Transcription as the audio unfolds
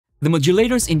The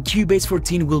modulators in Cubase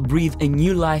 14 will breathe a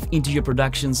new life into your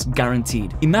productions,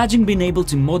 guaranteed. Imagine being able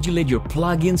to modulate your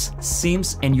plugins,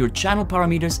 synths, and your channel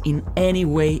parameters in any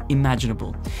way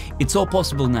imaginable. It's all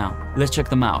possible now. Let's check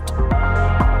them out.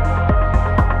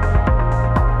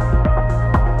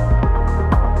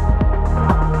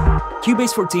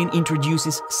 Cubase 14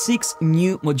 introduces 6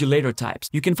 new modulator types.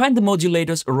 You can find the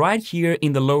modulators right here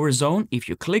in the lower zone. If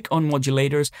you click on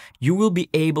modulators, you will be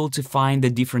able to find the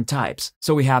different types.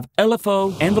 So we have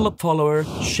LFO, envelope follower,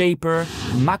 shaper,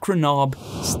 macro knob,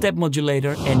 step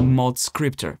modulator, and mod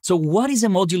scriptor. So what is a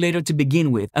modulator to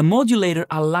begin with? A modulator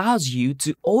allows you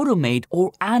to automate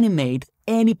or animate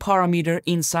any parameter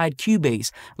inside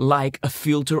Cubase, like a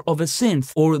filter of a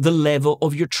synth or the level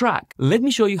of your track. Let me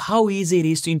show you how easy it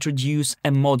is to introduce a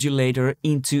modulator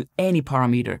into any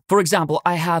parameter. For example,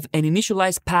 I have an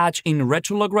initialized patch in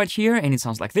Retrolog right here, and it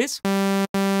sounds like this.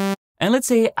 And let's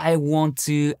say I want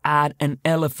to add an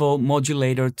LFO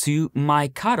modulator to my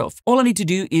cutoff. All I need to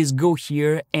do is go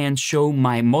here and show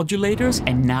my modulators,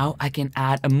 and now I can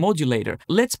add a modulator.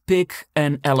 Let's pick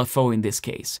an LFO in this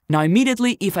case. Now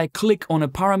immediately, if I click on a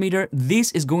parameter,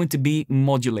 this is going to be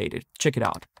modulated. Check it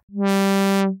out.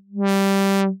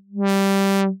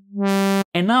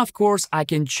 And now, of course, I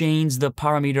can change the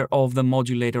parameter of the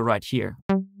modulator right here.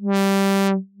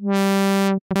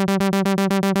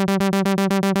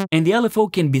 And the LFO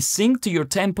can be synced to your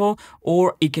tempo,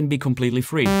 or it can be completely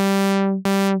free.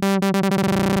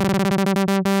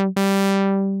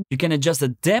 You can adjust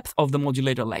the depth of the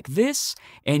modulator like this,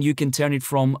 and you can turn it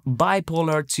from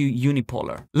bipolar to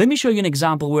unipolar. Let me show you an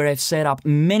example where I've set up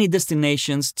many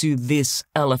destinations to this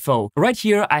LFO. Right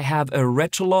here, I have a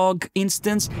Retrolog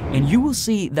instance, and you will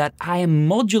see that I am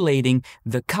modulating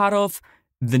the cutoff,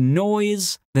 the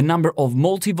noise, the number of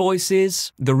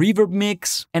multi-voices, the reverb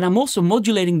mix, and I'm also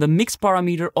modulating the mix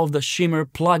parameter of the Shimmer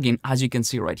plugin, as you can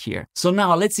see right here. So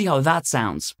now let's see how that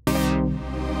sounds.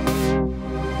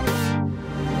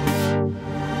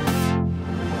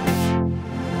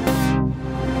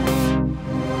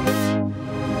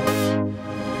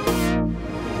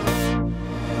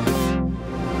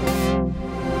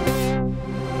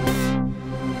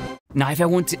 Now, if I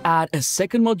want to add a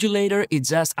second modulator, it's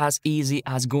just as easy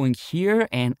as going here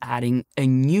and adding a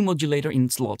new modulator in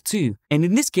slot 2. And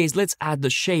in this case, let's add the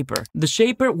shaper. The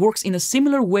shaper works in a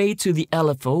similar way to the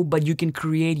LFO, but you can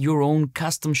create your own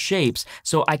custom shapes.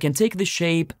 So I can take the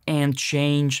shape and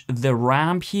change the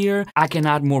ramp here. I can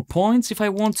add more points if I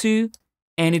want to.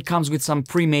 And it comes with some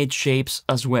pre-made shapes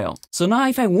as well. So now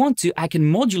if I want to, I can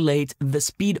modulate the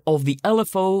speed of the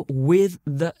LFO with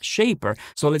the shaper.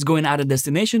 So let's go and add a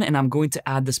destination, and I'm going to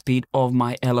add the speed of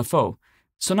my LFO.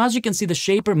 So now as you can see, the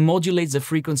shaper modulates the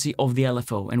frequency of the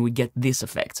LFO, and we get this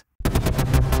effect.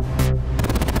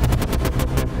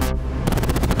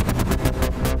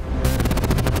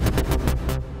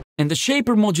 And the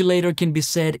shaper modulator can be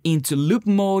set into loop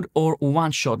mode or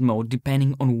one-shot mode,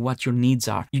 depending on what your needs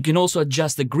are. You can also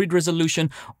adjust the grid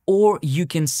resolution, or you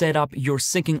can set up your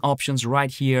syncing options right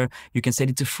here. You can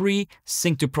set it to free,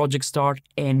 sync to project start,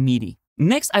 and MIDI.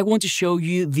 Next, I want to show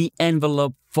you the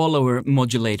envelope follower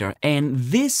modulator. And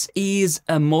this is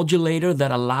a modulator that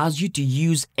allows you to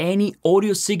use any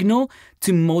audio signal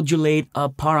to modulate a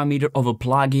parameter of a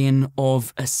plugin,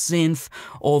 of a synth,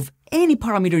 of any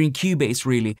parameter in Cubase,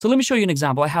 really. So let me show you an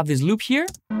example. I have this loop here.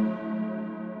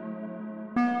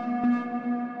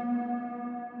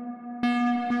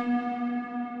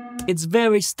 It's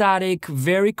very static,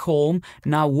 very calm.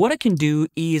 Now what I can do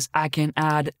is I can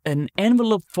add an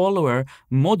envelope follower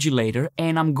modulator,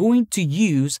 and I'm going to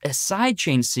use a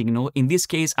sidechain signal. In this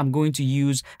case, I'm going to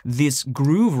use this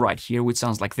groove right here, which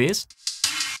sounds like this.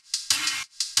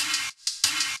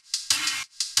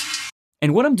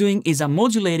 And what I'm doing is I'm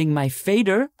modulating my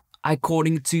fader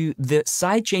according to the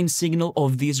sidechain signal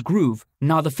of this groove.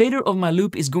 Now the fader of my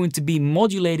loop is going to be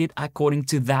modulated according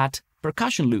to that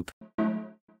percussion loop.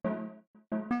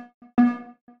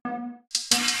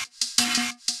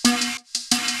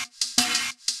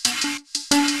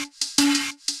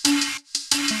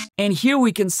 And here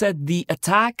we can set the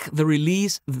attack, the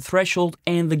release, the threshold,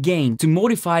 and the gain to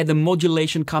modify the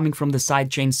modulation coming from the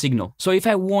sidechain signal. So if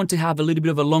I want to have a little bit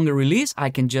of a longer release,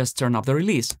 I can just turn up the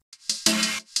release.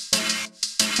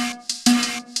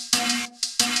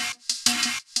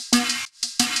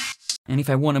 And if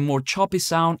I want a more choppy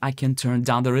sound, I can turn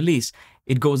down the release.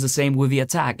 It goes the same with the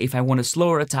attack. If I want a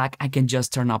slower attack, I can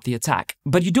just turn up the attack.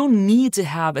 But you don't need to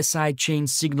have a sidechain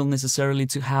signal necessarily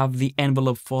to have the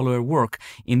envelope follower work.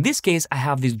 In this case, I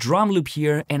have this drum loop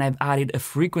here, and I've added a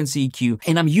frequency EQ.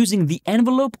 And I'm using the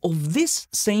envelope of this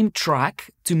same track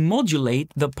to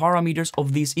modulate the parameters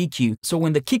of this EQ. So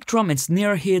when the kick drum and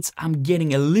snare hits, I'm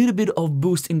getting a little bit of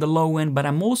boost in the low end, but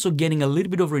I'm also getting a little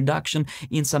bit of reduction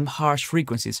in some harsh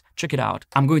frequencies. Check it out.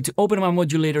 I'm going to open my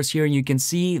modulators here, and you can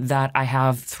see that I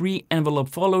have 3 envelope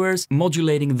followers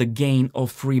modulating the gain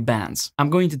of 3 bands. I'm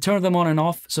going to turn them on and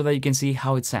off so that you can see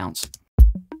how it sounds.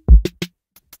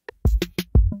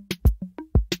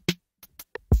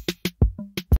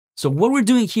 So what we're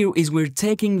doing here is we're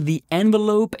taking the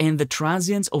envelope and the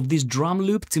transients of this drum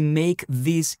loop to make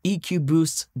these EQ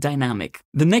boosts dynamic.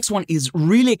 The next one is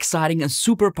really exciting and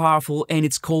super powerful, and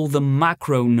it's called the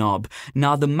Macroon knob.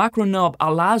 Now the Macroon knob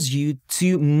allows you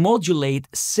to modulate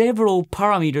several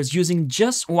parameters using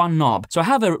just one knob. So I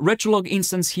have a Retrolog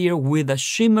instance here with a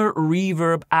shimmer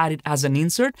reverb added as an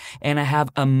insert, and I have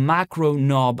a Macroon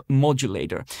knob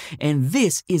modulator. And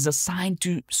this is assigned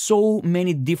to so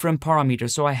many different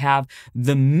parameters. So I have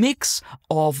the mix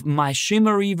of my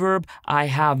shimmer reverb, I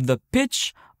have the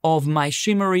pitch of my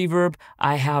shimmer reverb,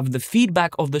 I have the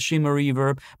feedback of the shimmer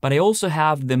reverb, but I also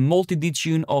have the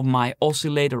multi-detune of my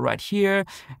oscillator right here,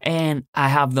 and I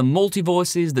have the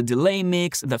multi-voices, the delay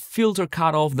mix, the filter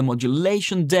cutoff, the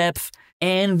modulation depth,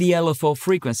 and the LFO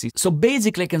frequency. So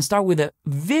basically I can start with a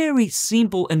very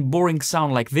simple and boring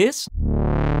sound like this.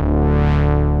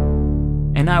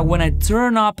 And now when I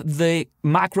turn up the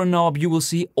Macroon knob, you will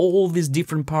see all these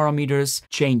different parameters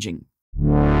changing.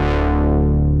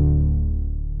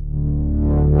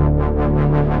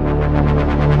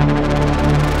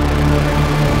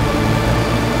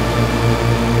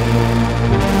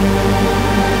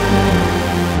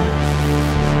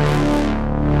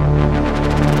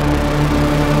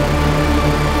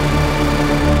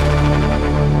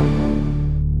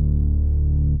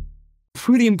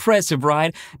 Pretty impressive,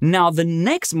 right? Now the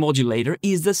next modulator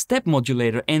is the step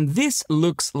modulator, and this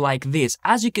looks like this.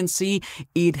 As you can see,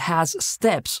 it has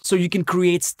steps, so you can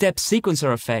create step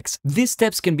sequencer effects. These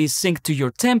steps can be synced to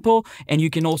your tempo, and you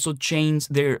can also change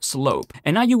their slope.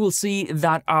 And now you will see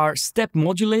that our step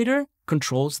modulator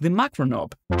controls the Macroon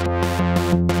knob.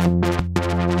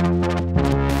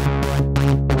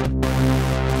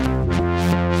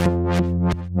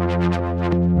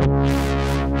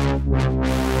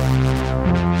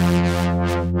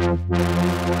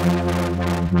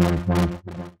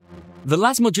 The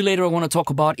last modulator I want to talk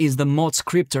about is the mod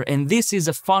scriptor, and this is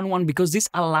a fun one because this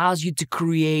allows you to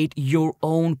create your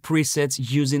own presets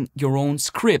using your own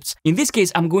scripts. In this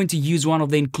case, I'm going to use one of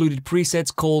the included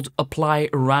presets called Apply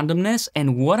Randomness,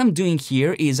 and what I'm doing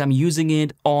here is I'm using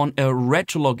it on a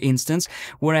Retrolog instance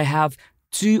where I have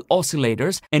 2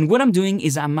 oscillators, and what I'm doing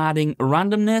is I'm adding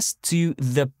randomness to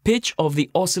the pitch of the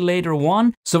oscillator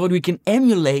 1 so that we can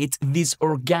emulate this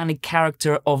organic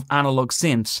character of analog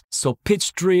synths. So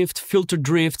pitch drift, filter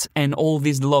drift, and all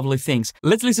these lovely things.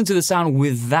 Let's listen to the sound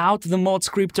without the mod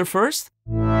scriptor first.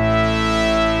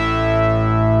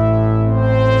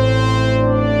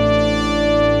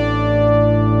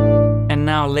 And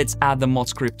now let's add the mod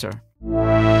scriptor.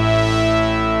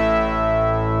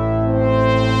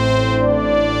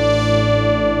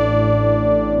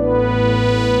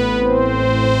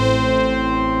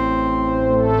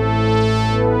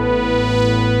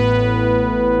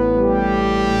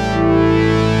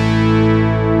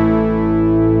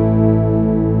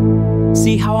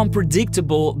 See how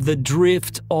unpredictable the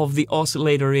drift of the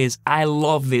oscillator is. I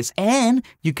love this, and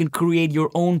you can create your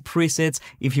own presets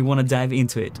if you want to dive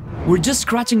into it. We're just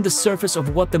scratching the surface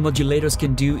of what the modulators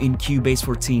can do in Cubase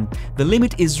 14. The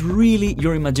limit is really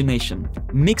your imagination.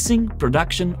 Mixing,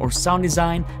 production, or sound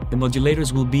design, the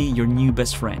modulators will be your new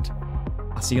best friend.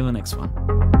 I'll see you in the next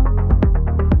one.